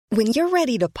When you're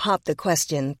ready to pop the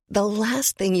question, the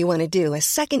last thing you want to do is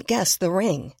second-guess the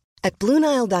ring. At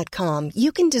BlueNile.com,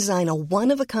 you can design a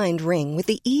one-of-a-kind ring with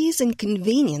the ease and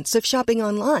convenience of shopping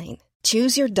online.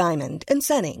 Choose your diamond and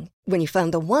setting. When you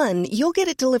find the one, you'll get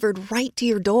it delivered right to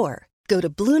your door. Go to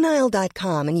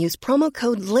BlueNile.com and use promo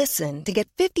code LISTEN to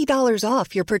get $50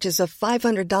 off your purchase of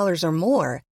 $500 or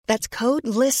more. That's code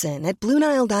LISTEN at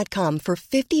BlueNile.com for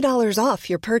 $50 off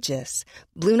your purchase.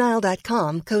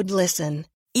 BlueNile.com, code LISTEN.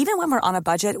 Even when we're on a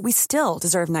budget, we still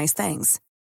deserve nice things.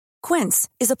 Quince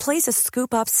is a place to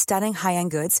scoop up stunning high-end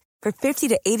goods for 50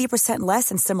 to 80% less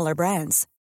than similar brands.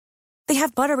 They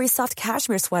have buttery soft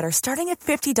cashmere sweaters starting at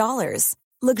 $50,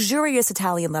 luxurious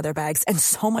Italian leather bags, and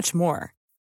so much more.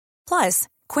 Plus,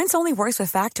 Quince only works with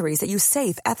factories that use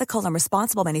safe, ethical, and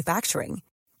responsible manufacturing.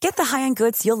 Get the high-end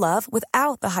goods you'll love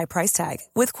without the high price tag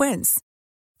with Quince.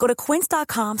 Go to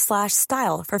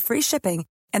quince.com/style for free shipping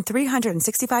and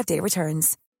 365-day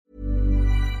returns.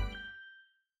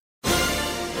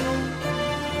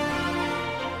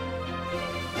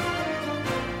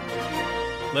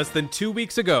 Less than 2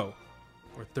 weeks ago,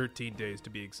 or 13 days to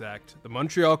be exact, the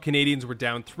Montreal Canadiens were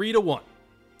down 3-1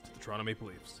 to the Toronto Maple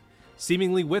Leafs,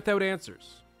 seemingly without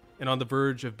answers, and on the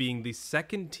verge of being the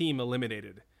second team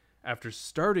eliminated after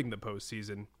starting the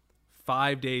postseason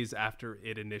 5 days after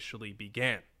it initially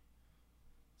began.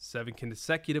 7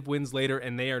 consecutive wins later,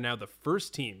 and they are now the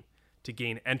first team to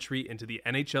gain entry into the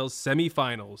NHL's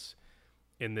semifinals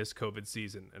in this COVID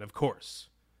season. And of course,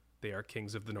 they are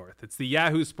Kings of the North. It's the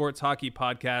Yahoo Sports Hockey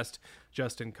Podcast.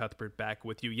 Justin Cuthbert back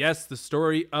with you. Yes, the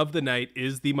story of the night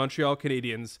is the Montreal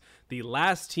Canadiens, the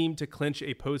last team to clinch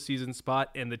a postseason spot,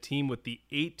 and the team with the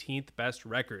 18th best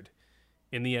record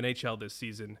in the NHL this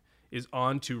season is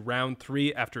on to round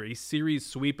 3 after a series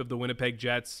sweep of the Winnipeg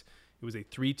Jets. It was a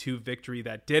 3-2 victory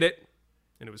that did it,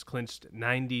 and it was clinched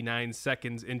 99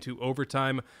 seconds into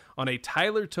overtime on a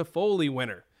Tyler Toffoli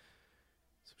winner.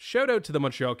 So shout out to the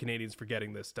Montreal Canadiens for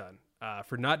getting this done,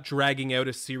 for not dragging out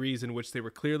a series in which they were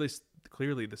clearly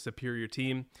the superior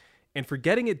team, and for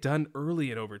getting it done early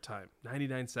in overtime.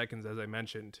 99 seconds, as I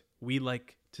mentioned. We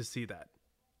like to see that.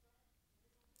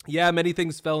 Yeah, many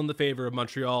things fell in the favor of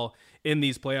Montreal in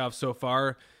these playoffs so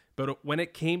far, but when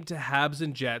it came to Habs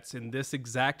and Jets in this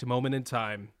exact moment in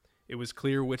time, it was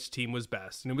clear which team was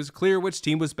best. And it was clear which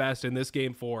team was best in this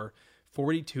game 4,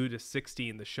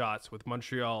 42-16 the shots, with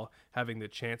Montreal having the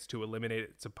chance to eliminate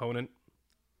its opponent.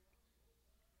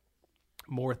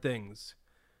 More things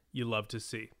you love to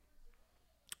see.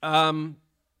 So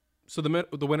the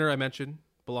winner I mentioned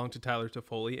belonged to Tyler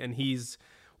Toffoli, and he's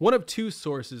one of 2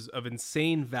 sources of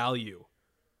insane value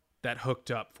that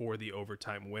hooked up for the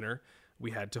overtime winner.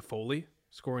 We had Toffoli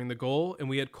scoring the goal, and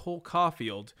we had Cole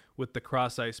Caulfield with the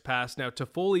cross-ice pass. Now,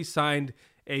 Toffoli signed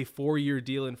a 4-year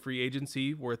deal in free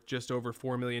agency worth just over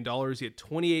 $4 million. He had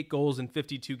 28 goals in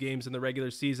 52 games in the regular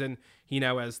season. He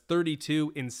now has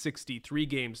 32 in 63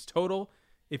 games total,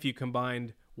 if you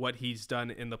combined what he's done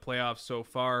in the playoffs so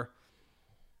far.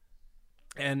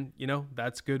 And,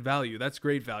 that's good value. That's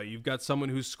great value. You've got someone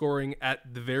who's scoring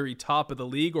at the very top of the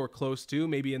league or close to,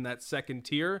 maybe in that second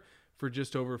tier, for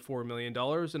just over $4 million.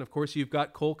 And of course, you've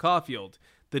got Cole Caulfield,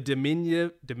 the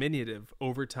diminutive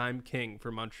overtime king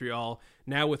for Montreal,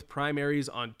 now with primaries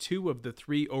on 2 of the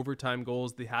 3 overtime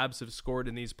goals the Habs have scored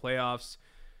in these playoffs.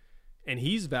 And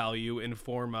he's value in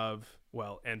form of,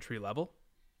 entry level.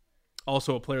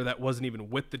 Also a player that wasn't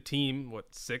even with the team,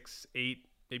 6, 8,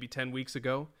 maybe 10 weeks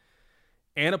ago.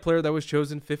 And a player that was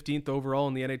chosen 15th overall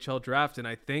in the NHL draft. And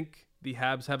I think the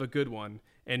Habs have a good one,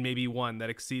 and maybe one that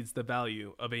exceeds the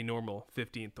value of a normal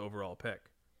 15th overall pick.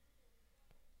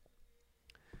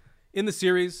 In the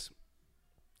series,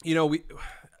 I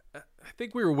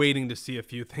think we were waiting to see a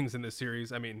few things in the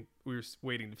series. I mean, we were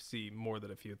waiting to see more than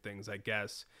a few things, I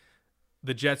guess.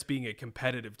 The Jets being a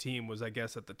competitive team was, I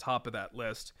guess, at the top of that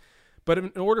list. But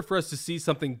in order for us to see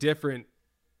something different,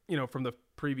 from the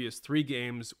previous 3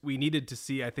 games, we needed to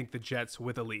see, I think, the Jets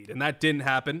with a lead. And that didn't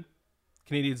happen.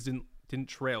 Canadians didn't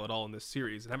trail at all in this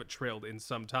series and haven't trailed in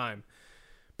some time.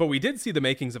 But we did see the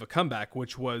makings of a comeback,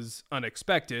 which was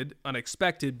unexpected.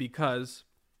 Unexpected because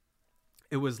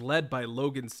it was led by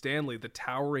Logan Stanley, the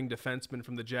towering defenseman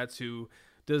from the Jets, who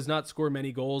does not score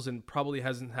many goals and probably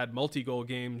hasn't had multi-goal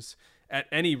games at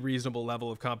any reasonable level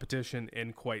of competition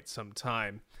in quite some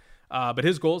time. But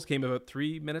his goals came about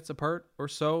 3 minutes apart or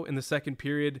so in the second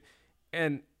period.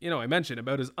 And, I mentioned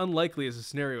about as unlikely as a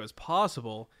scenario as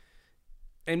possible,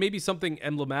 and maybe something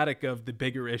emblematic of the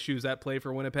bigger issues at play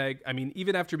for Winnipeg. I mean,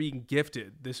 even after being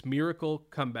gifted this miracle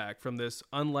comeback from this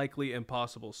unlikely,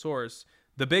 impossible source,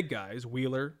 the big guys,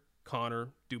 Wheeler,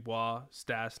 Connor, Dubois,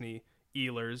 Stastny,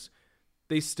 Ehlers,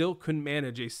 they still couldn't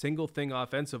manage a single thing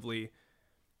offensively.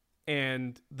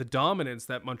 And the dominance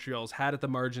that Montreal's had at the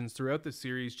margins throughout the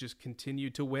series just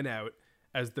continued to win out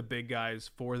as the big guys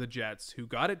for the Jets, who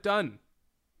got it done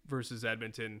versus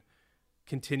Edmonton,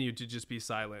 continued to just be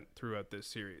silent throughout this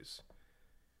series.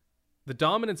 The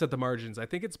dominance at the margins, I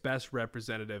think it's best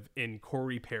representative in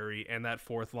Corey Perry and that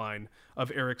fourth line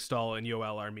of Eric Staal and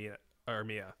Yoel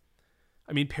Armia.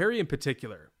 I mean, Perry in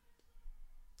particular,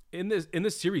 in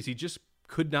this series, he just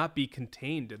could not be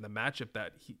contained in the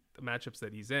matchups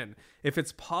that he's in. If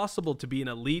it's possible to be an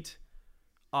elite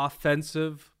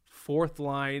offensive fourth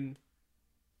line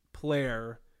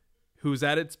player who's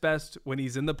at its best when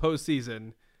he's in the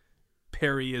postseason,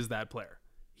 Perry is that player.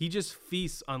 He just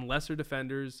feasts on lesser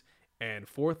defenders and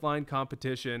fourth line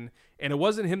competition. And it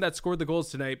wasn't him that scored the goals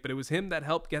tonight, but it was him that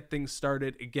helped get things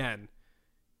started again.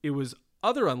 It was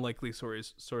other unlikely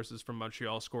sources from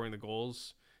Montreal scoring the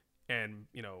goals and,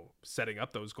 setting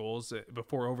up those goals.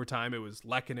 Before overtime, it was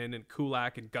Lehkonen and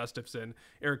Kulak and Gustafsson.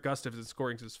 Eric Gustafsson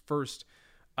scoring his first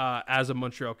as a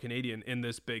Montreal Canadian in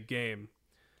this big game.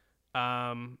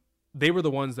 They were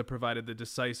the ones that provided the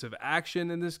decisive action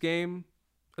in this game,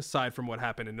 aside from what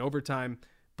happened in overtime.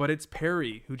 But it's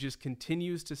Perry who just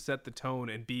continues to set the tone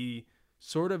and be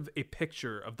sort of a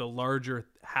picture of the larger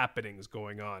happenings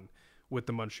going on with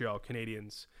the Montreal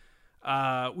Canadiens.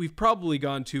 We've probably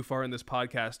gone too far in this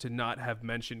podcast to not have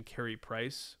mentioned Carey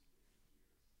Price.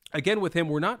 Again, with him,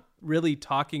 we're not really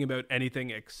talking about anything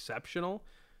exceptional.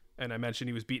 And I mentioned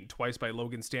he was beaten twice by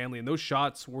Logan Stanley, and those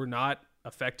shots were not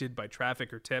affected by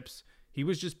traffic or tips. He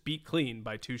was just beat clean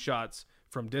by 2 shots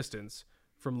from distance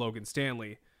from Logan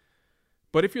Stanley.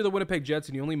 But if you're the Winnipeg Jets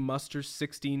and you only muster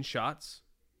 16 shots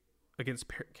against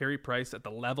Carey Price at the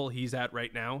level he's at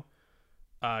right now,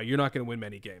 you're not going to win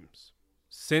many games.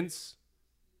 Since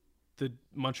the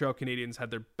Montreal Canadiens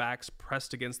had their backs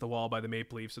pressed against the wall by the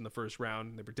Maple Leafs in the first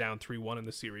round, they were down 3-1 in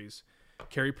the series.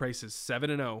 Carey Price is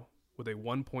 7-0 with a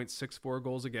 1.64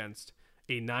 goals against,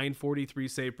 a .943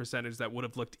 save percentage that would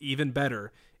have looked even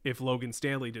better if Logan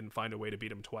Stanley didn't find a way to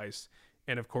beat him twice.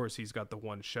 And of course, he's got the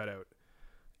one shutout.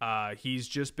 He's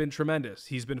just been tremendous.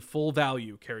 He's been full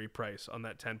value, Carey Price, on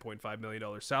that $10.5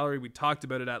 million salary. We talked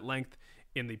about it at length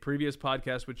in the previous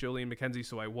podcast with Julian McKenzie,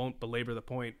 so I won't belabor the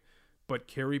point. But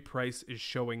Carey Price is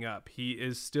showing up. He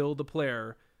is still the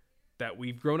player that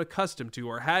we've grown accustomed to,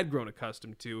 or had grown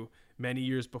accustomed to, many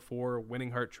years before,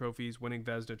 winning Hart trophies, winning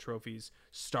Vezina trophies,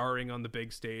 starring on the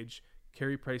big stage.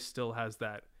 Carey Price still has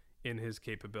that in his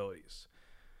capabilities.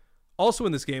 Also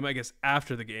in this game, I guess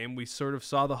after the game, we sort of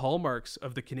saw the hallmarks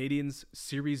of the Canadiens'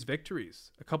 series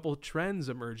victories. A couple of trends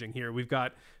emerging here. We've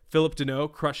got Phillip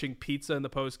Danault crushing pizza in the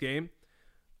post-game.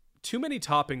 Too many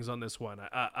toppings on this one.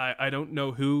 I don't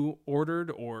know who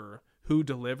ordered or who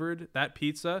delivered that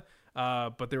pizza,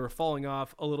 but they were falling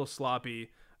off, a little sloppy.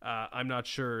 I'm not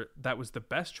sure that was the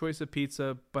best choice of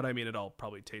pizza, but I mean, it all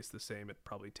probably tastes the same. It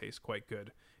probably tastes quite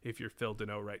good if you're Phil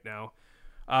Danault right now.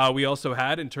 We also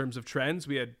had, in terms of trends,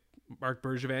 we had Marc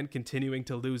Bergevin continuing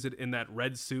to lose it in that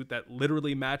red suit that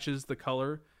literally matches the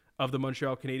color of the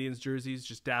Montreal Canadiens jerseys,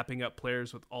 just dapping up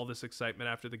players with all this excitement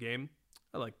after the game.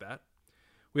 I like that.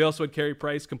 We also had Carey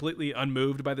Price completely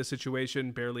unmoved by the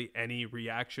situation, barely any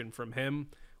reaction from him,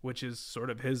 which is sort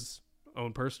of his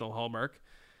own personal hallmark.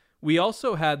 We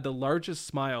also had the largest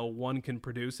smile one can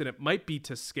produce, and it might be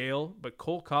to scale, but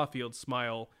Cole Caulfield's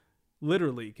smile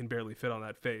literally can barely fit on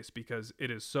that face because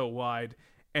it is so wide.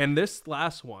 And this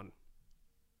last one,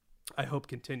 I hope,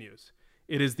 continues.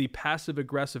 It is the passive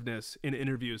aggressiveness in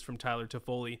interviews from Tyler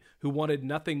Toffoli, who wanted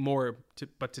nothing more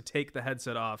but to take the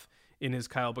headset off in his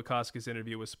Kyle Bukauskas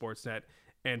interview with Sportsnet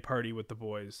and party with the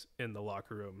boys in the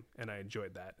locker room. And I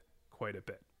enjoyed that quite a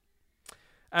bit.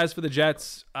 As for the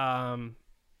Jets,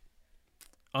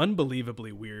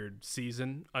 unbelievably weird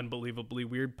season, unbelievably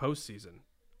weird postseason.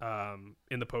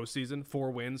 In the postseason,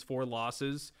 4 wins, 4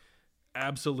 losses,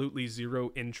 absolutely zero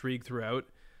intrigue throughout.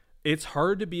 It's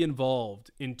hard to be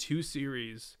involved in 2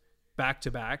 series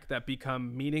back-to-back that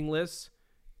become meaningless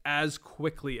as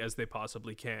quickly as they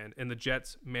possibly can. And the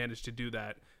Jets managed to do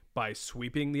that by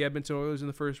sweeping the Edmonton Oilers in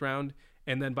the first round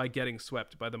and then by getting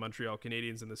swept by the Montreal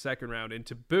Canadiens in the second round. And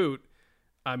to boot,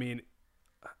 I mean,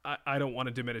 I don't want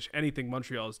to diminish anything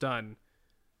Montreal has done,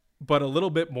 but a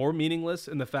little bit more meaningless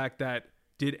in the fact that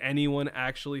did anyone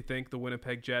actually think the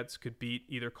Winnipeg Jets could beat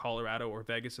either Colorado or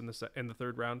Vegas in the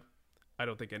third round? I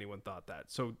don't think anyone thought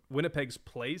that. So Winnipeg's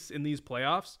place in these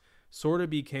playoffs sort of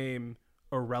became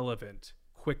irrelevant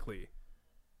quickly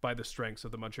by the strengths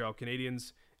of the Montreal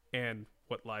Canadiens and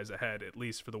what lies ahead, at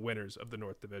least for the winners of the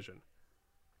North Division.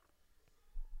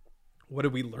 What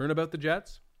did we learn about the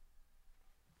Jets?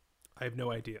 I have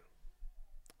no idea.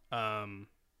 I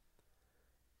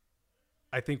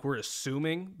think we're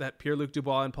assuming that Pierre-Luc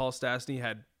Dubois and Paul Stastny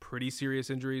had pretty serious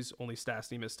injuries. Only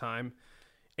Stastny missed time.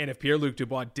 And if Pierre-Luc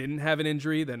Dubois didn't have an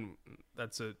injury, then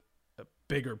that's a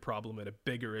bigger problem and a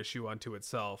bigger issue unto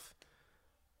itself.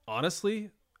 Honestly,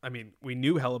 I mean, we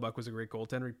knew Hellebuck was a great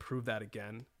goaltender. He proved that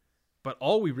again. But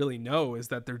all we really know is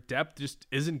that their depth just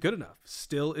isn't good enough.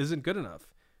 Still isn't good enough.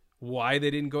 Why they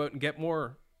didn't go out and get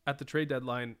more at the trade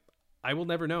deadline, I will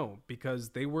never know,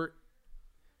 because they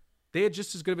had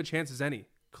just as good of a chance as any.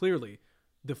 Clearly,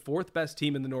 the 4th best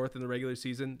team in the North in the regular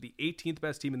season, the 18th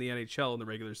best team in the NHL in the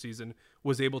regular season,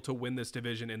 was able to win this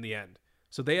division in the end.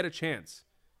 So they had a chance.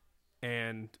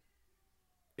 And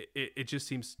it just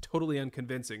seems totally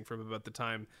unconvincing from about the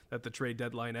time that the trade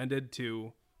deadline ended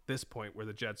to this point where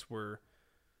the Jets were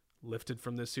lifted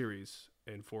from this series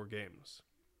in 4 games.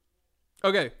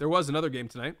 Okay, there was another game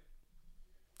tonight.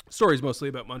 Story's mostly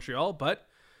about Montreal, but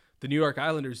the New York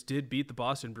Islanders did beat the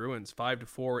Boston Bruins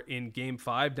 5-4 in Game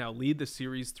 5, now lead the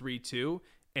series 3-2,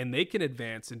 and they can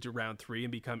advance into Round 3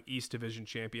 and become East Division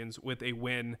champions with a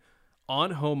win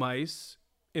on home ice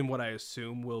in what I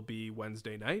assume will be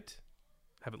Wednesday night.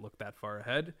 Haven't looked that far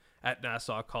ahead, at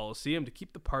Nassau Coliseum to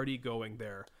keep the party going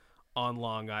there on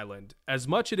Long Island. As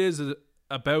much it is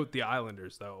about the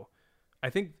Islanders, though, I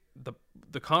think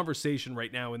the conversation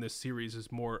right now in this series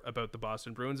is more about the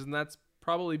Boston Bruins, and that's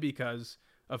probably because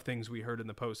of things we heard in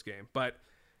the postgame. But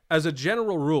as a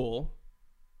general rule,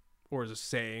 or as a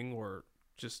saying, or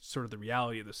just sort of the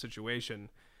reality of the situation,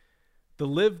 the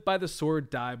live by the sword,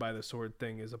 die by the sword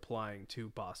thing is applying to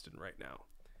Boston right now.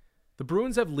 The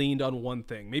Bruins have leaned on one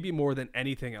thing, maybe more than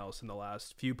anything else in the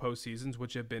last few postseasons,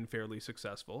 which have been fairly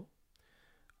successful,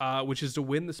 which is to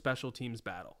win the special teams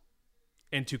battle.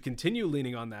 And to continue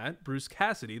leaning on that, Bruce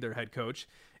Cassidy, their head coach,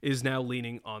 is now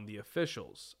leaning on the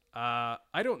officials. I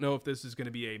don't know if this is going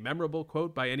to be a memorable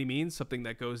quote by any means, something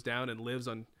that goes down and lives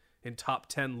in top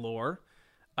 10 lore.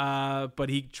 But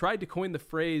he tried to coin the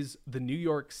phrase the New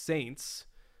York Saints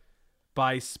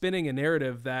by spinning a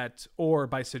narrative or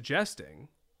by suggesting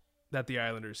that the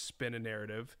Islanders spin a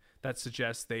narrative that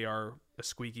suggests they are a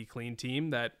squeaky clean team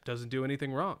that doesn't do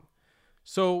anything wrong.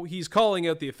 So he's calling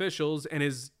out the officials, and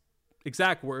his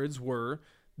exact words were,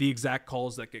 the exact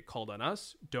calls that get called on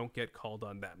us don't get called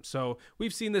on them. So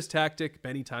we've seen this tactic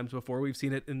many times before. We've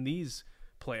seen it in these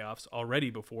playoffs already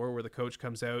before, where the coach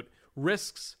comes out,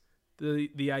 risks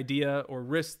the idea, or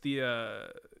risk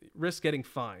getting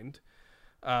fined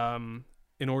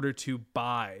in order to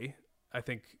buy, I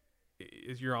think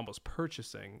you're almost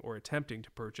purchasing or attempting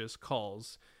to purchase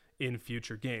calls in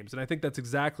future games. And I think that's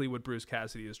exactly what Bruce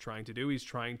Cassidy is trying to do. He's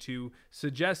trying to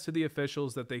suggest to the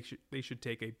officials that they should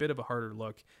take a bit of a harder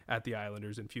look at the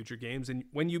Islanders in future games. And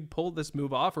when you pull this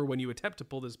move off, or when you attempt to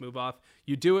pull this move off,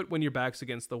 you do it when your back's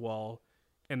against the wall.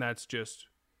 And that's just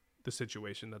the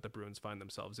situation that the Bruins find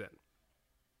themselves in.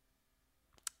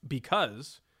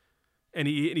 Because, and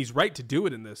he's right to do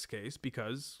it in this case,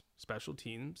 because special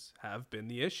teams have been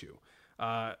the issue.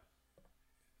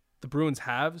 The Bruins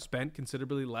have spent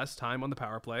considerably less time on the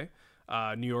power play.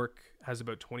 New York has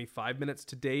about 25 minutes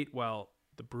to date, while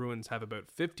the Bruins have about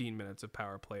 15 minutes of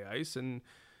power play ice. And,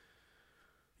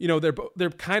 you know,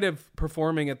 they're kind of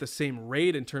performing at the same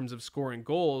rate in terms of scoring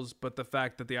goals, but the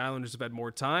fact that the Islanders have had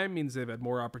more time means they've had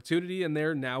more opportunity, and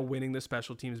they're now winning the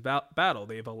special teams battle.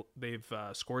 They've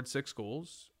scored 6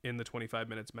 goals in the 25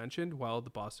 minutes mentioned, while the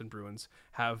Boston Bruins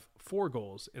have 4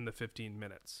 goals in the 15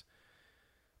 minutes.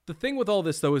 The thing with all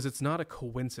this, though, is it's not a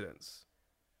coincidence.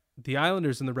 The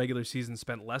Islanders in the regular season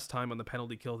spent less time on the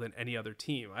penalty kill than any other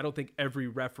team. I don't think every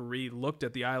referee looked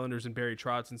at the Islanders and Barry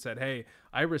Trotz and said, hey,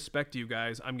 I respect you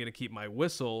guys. I'm going to keep my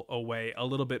whistle away a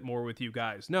little bit more with you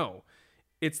guys. No,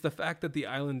 it's the fact that the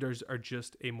Islanders are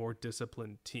just a more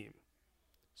disciplined team.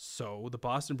 So the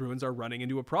Boston Bruins are running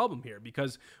into a problem here,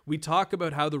 because we talk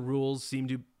about how the rules seem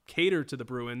to cater to the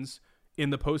Bruins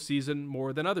in the postseason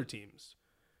more than other teams.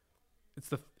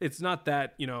 It's not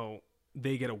that, you know,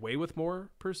 they get away with more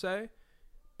per se,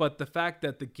 but the fact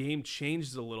that the game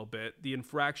changes a little bit, the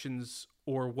infractions,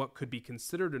 or what could be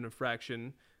considered an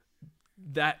infraction,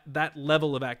 that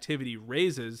level of activity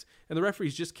raises, and the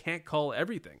referees just can't call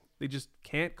everything. They just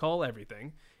can't call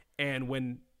everything. And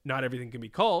when not everything can be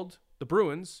called, the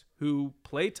Bruins, who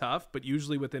play tough, but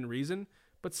usually within reason,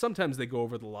 but sometimes they go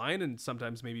over the line, and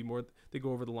sometimes maybe more, they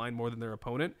go over the line more than their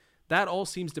opponent. That all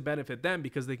seems to benefit them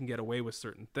because they can get away with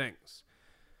certain things.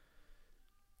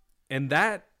 And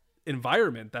that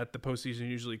environment that the postseason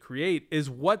usually create is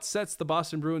what sets the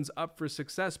Boston Bruins up for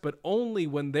success, but only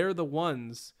when they're the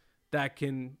ones that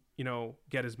can,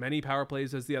 get as many power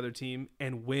plays as the other team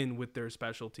and win with their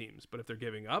special teams. But if they're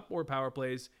giving up more power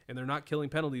plays and they're not killing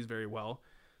penalties very well,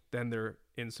 then they're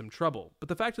in some trouble. But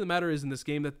the fact of the matter is in this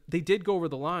game that they did go over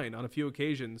the line on a few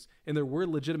occasions and there were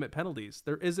legitimate penalties.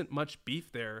 There isn't much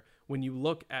beef there when you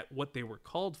look at what they were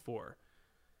called for.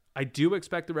 I do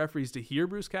expect the referees to hear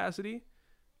Bruce Cassidy,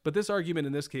 but this argument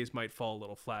in this case might fall a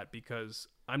little flat because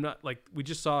we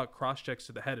just saw cross checks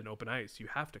to the head in open ice. You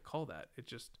have to call that. It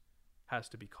just has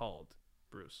to be called,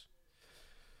 Bruce.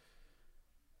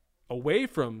 Away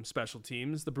from special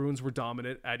teams, the Bruins were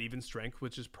dominant at even strength,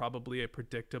 which is probably a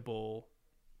predictable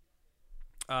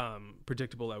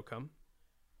outcome.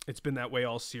 It's been that way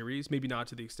all series, maybe not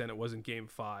to the extent it was in Game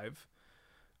 5.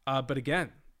 But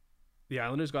again, the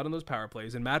Islanders got on those power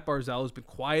plays, and Matt Barzal has been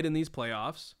quiet in these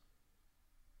playoffs.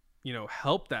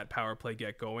 Help that power play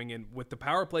get going. And with the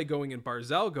power play going and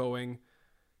Barzal going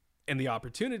and the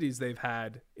opportunities they've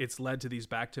had, it's led to these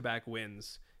back-to-back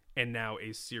wins and now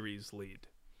a series lead.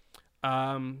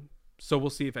 So we'll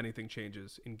see if anything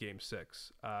changes in Game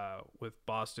 6, with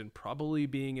Boston probably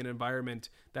being an environment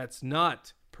that's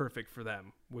not perfect for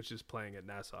them, which is playing at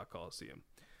Nassau Coliseum.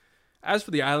 As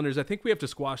for the Islanders, I think we have to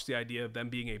squash the idea of them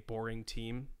being a boring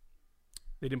team.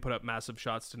 They didn't put up massive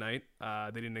shots tonight.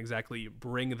 They didn't exactly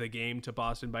bring the game to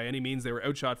Boston by any means. They were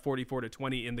outshot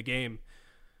 44-20 in the game.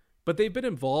 But they've been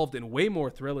involved in way more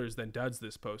thrillers than duds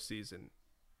this postseason.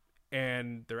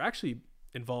 And they're actually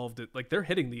involved, they're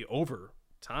hitting the over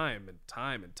time and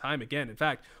time again. In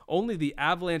fact, only the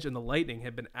Avalanche and the Lightning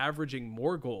have been averaging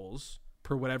more goals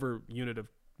per whatever unit of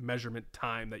measurement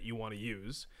time that you want to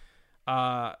use.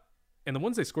 And the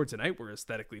ones they scored tonight were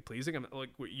aesthetically pleasing. I'm like,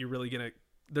 you're really going to...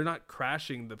 They're not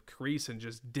crashing the crease and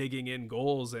just digging in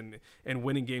goals and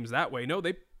winning games that way. No,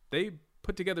 they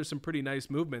put together some pretty nice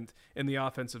movement in the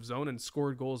offensive zone and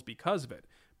scored goals because of it.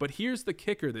 But here's the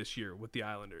kicker this year with the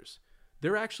Islanders.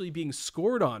 They're actually being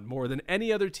scored on more than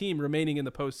any other team remaining in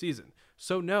the postseason.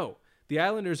 So no, the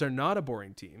Islanders are not a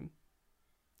boring team.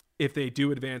 If they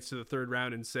do advance to the third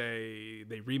round and say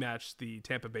they rematch the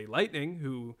Tampa Bay Lightning,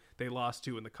 who they lost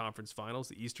to in the conference finals,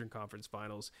 the Eastern Conference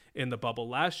Finals in the bubble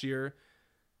last year,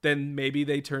 then maybe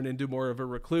they turn into more of a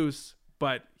recluse.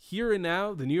 But here and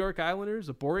now, the New York Islanders,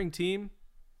 a boring team,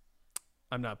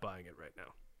 I'm not buying it right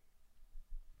now.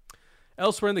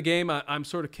 Elsewhere in the game, I'm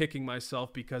sort of kicking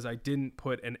myself because I didn't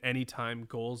put an anytime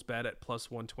goals bet at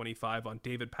plus 125 on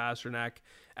David Pastrnak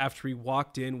after he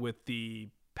walked in with the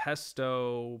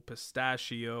pesto,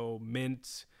 pistachio,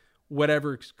 mint,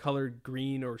 whatever colored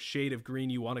green or shade of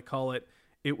green you want to call it.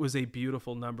 It was a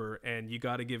beautiful number, and you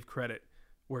got to give credit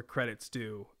where credit's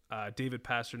due. David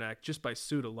Pastrnak, just by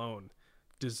suit alone,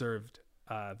 deserved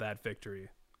that victory.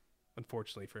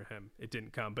 Unfortunately for him, it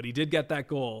didn't come, but he did get that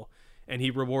goal, and he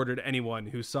rewarded anyone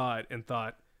who saw it and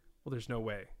thought, well, there's no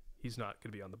way he's not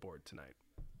going to be on the board tonight.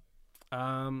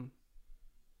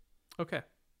 Okay,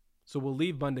 so we'll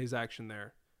leave Monday's action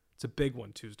there. It's a big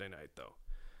one Tuesday night, though.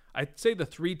 I'd say the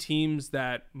three teams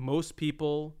that most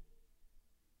people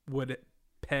would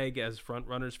peg as front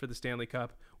runners for the Stanley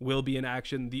Cup will be in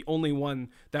action. The only one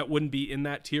that wouldn't be in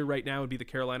that tier right now would be the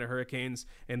Carolina Hurricanes,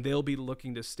 and they'll be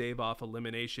looking to stave off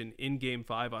elimination in Game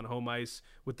 5 on home ice,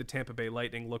 with the Tampa Bay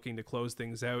Lightning looking to close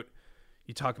things out.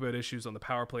 You talk about issues on the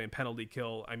power play and penalty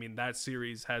kill. I mean, that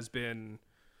series has been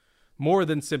more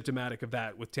than symptomatic of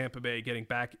that, with Tampa Bay getting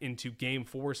back into Game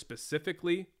 4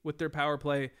 specifically with their power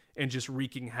play and just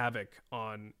wreaking havoc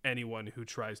on anyone who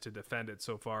tries to defend it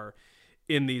so far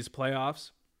in these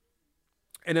playoffs.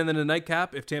 And then in the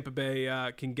nightcap, if Tampa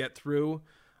Bay can get through,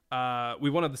 we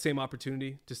won't have the same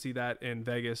opportunity to see that in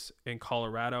Vegas and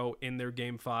Colorado in their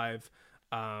Game 5.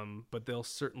 But they'll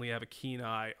certainly have a keen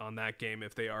eye on that game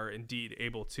if they are indeed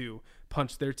able to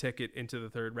punch their ticket into the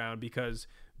third round, because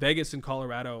Vegas and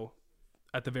Colorado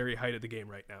at the very height of the game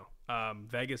right now.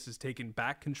 Vegas has taken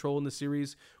back control in the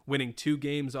series, winning 2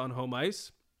 games on home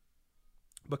ice.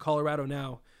 But Colorado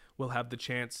now will have the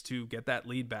chance to get that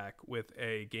lead back with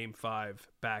a Game 5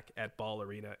 back at Ball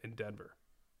Arena in Denver.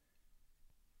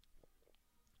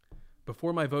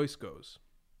 Before my voice goes,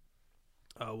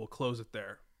 we'll close it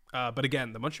there. But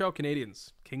again, the Montreal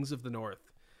Canadiens, Kings of the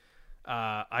North.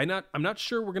 I'm not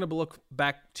sure we're going to look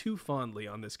back too fondly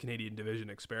on this Canadian division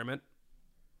experiment.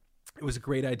 It was a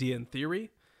great idea in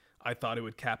theory. I thought it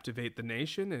would captivate the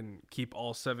nation and keep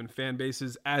all 7 fan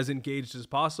bases as engaged as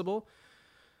possible.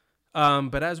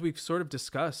 But as we've sort of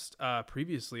discussed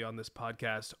previously on this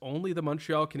podcast, only the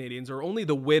Montreal Canadiens, or only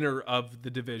the winner of the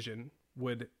division,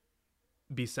 would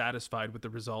be satisfied with the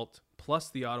result, plus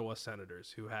the Ottawa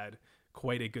Senators, who had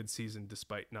quite a good season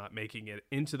despite not making it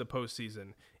into the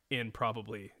postseason in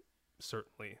probably,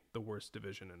 certainly, the worst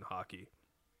division in hockey.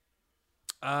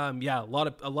 Yeah, a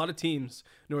lot of teams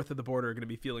north of the border are going to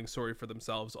be feeling sorry for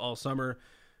themselves all summer,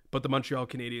 but the Montreal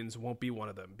Canadiens won't be one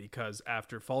of them, because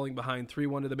after falling behind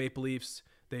 3-1 to the Maple Leafs,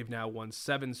 they've now won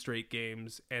 7 straight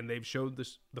games, and they've showed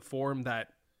the form that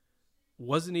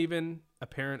wasn't even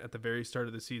apparent at the very start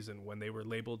of the season when they were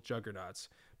labeled juggernauts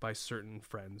by certain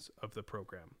friends of the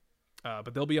program.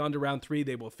 But they'll be on to round 3.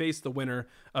 They will face the winner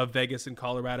of Vegas and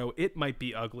Colorado. It might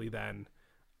be ugly then,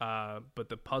 but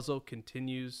the puzzle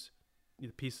continues. The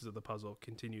pieces of the puzzle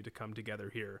continue to come together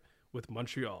here, with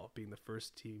Montreal being the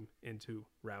first team into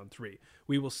round 3.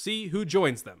 We will see who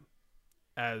joins them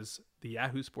as the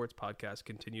Yahoo Sports podcast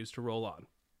continues to roll on.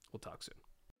 We'll talk soon.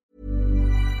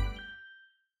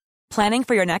 Planning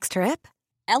for your next trip?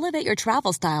 Elevate your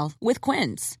travel style with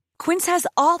Quince. Quince has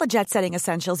all the jet-setting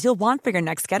essentials you'll want for your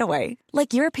next getaway,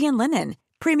 like European linen,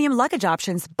 premium luggage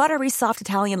options, buttery soft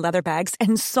Italian leather bags,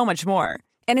 and so much more.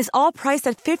 And is all priced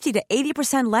at 50 to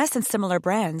 80% less than similar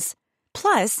brands.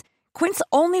 Plus, Quince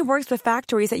only works with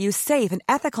factories that use safe and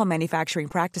ethical manufacturing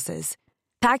practices.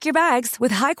 Pack your bags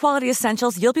with high-quality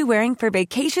essentials you'll be wearing for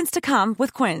vacations to come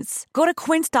with Quince. Go to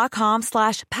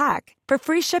quince.com/pack for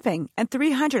free shipping and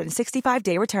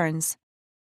 365-day returns.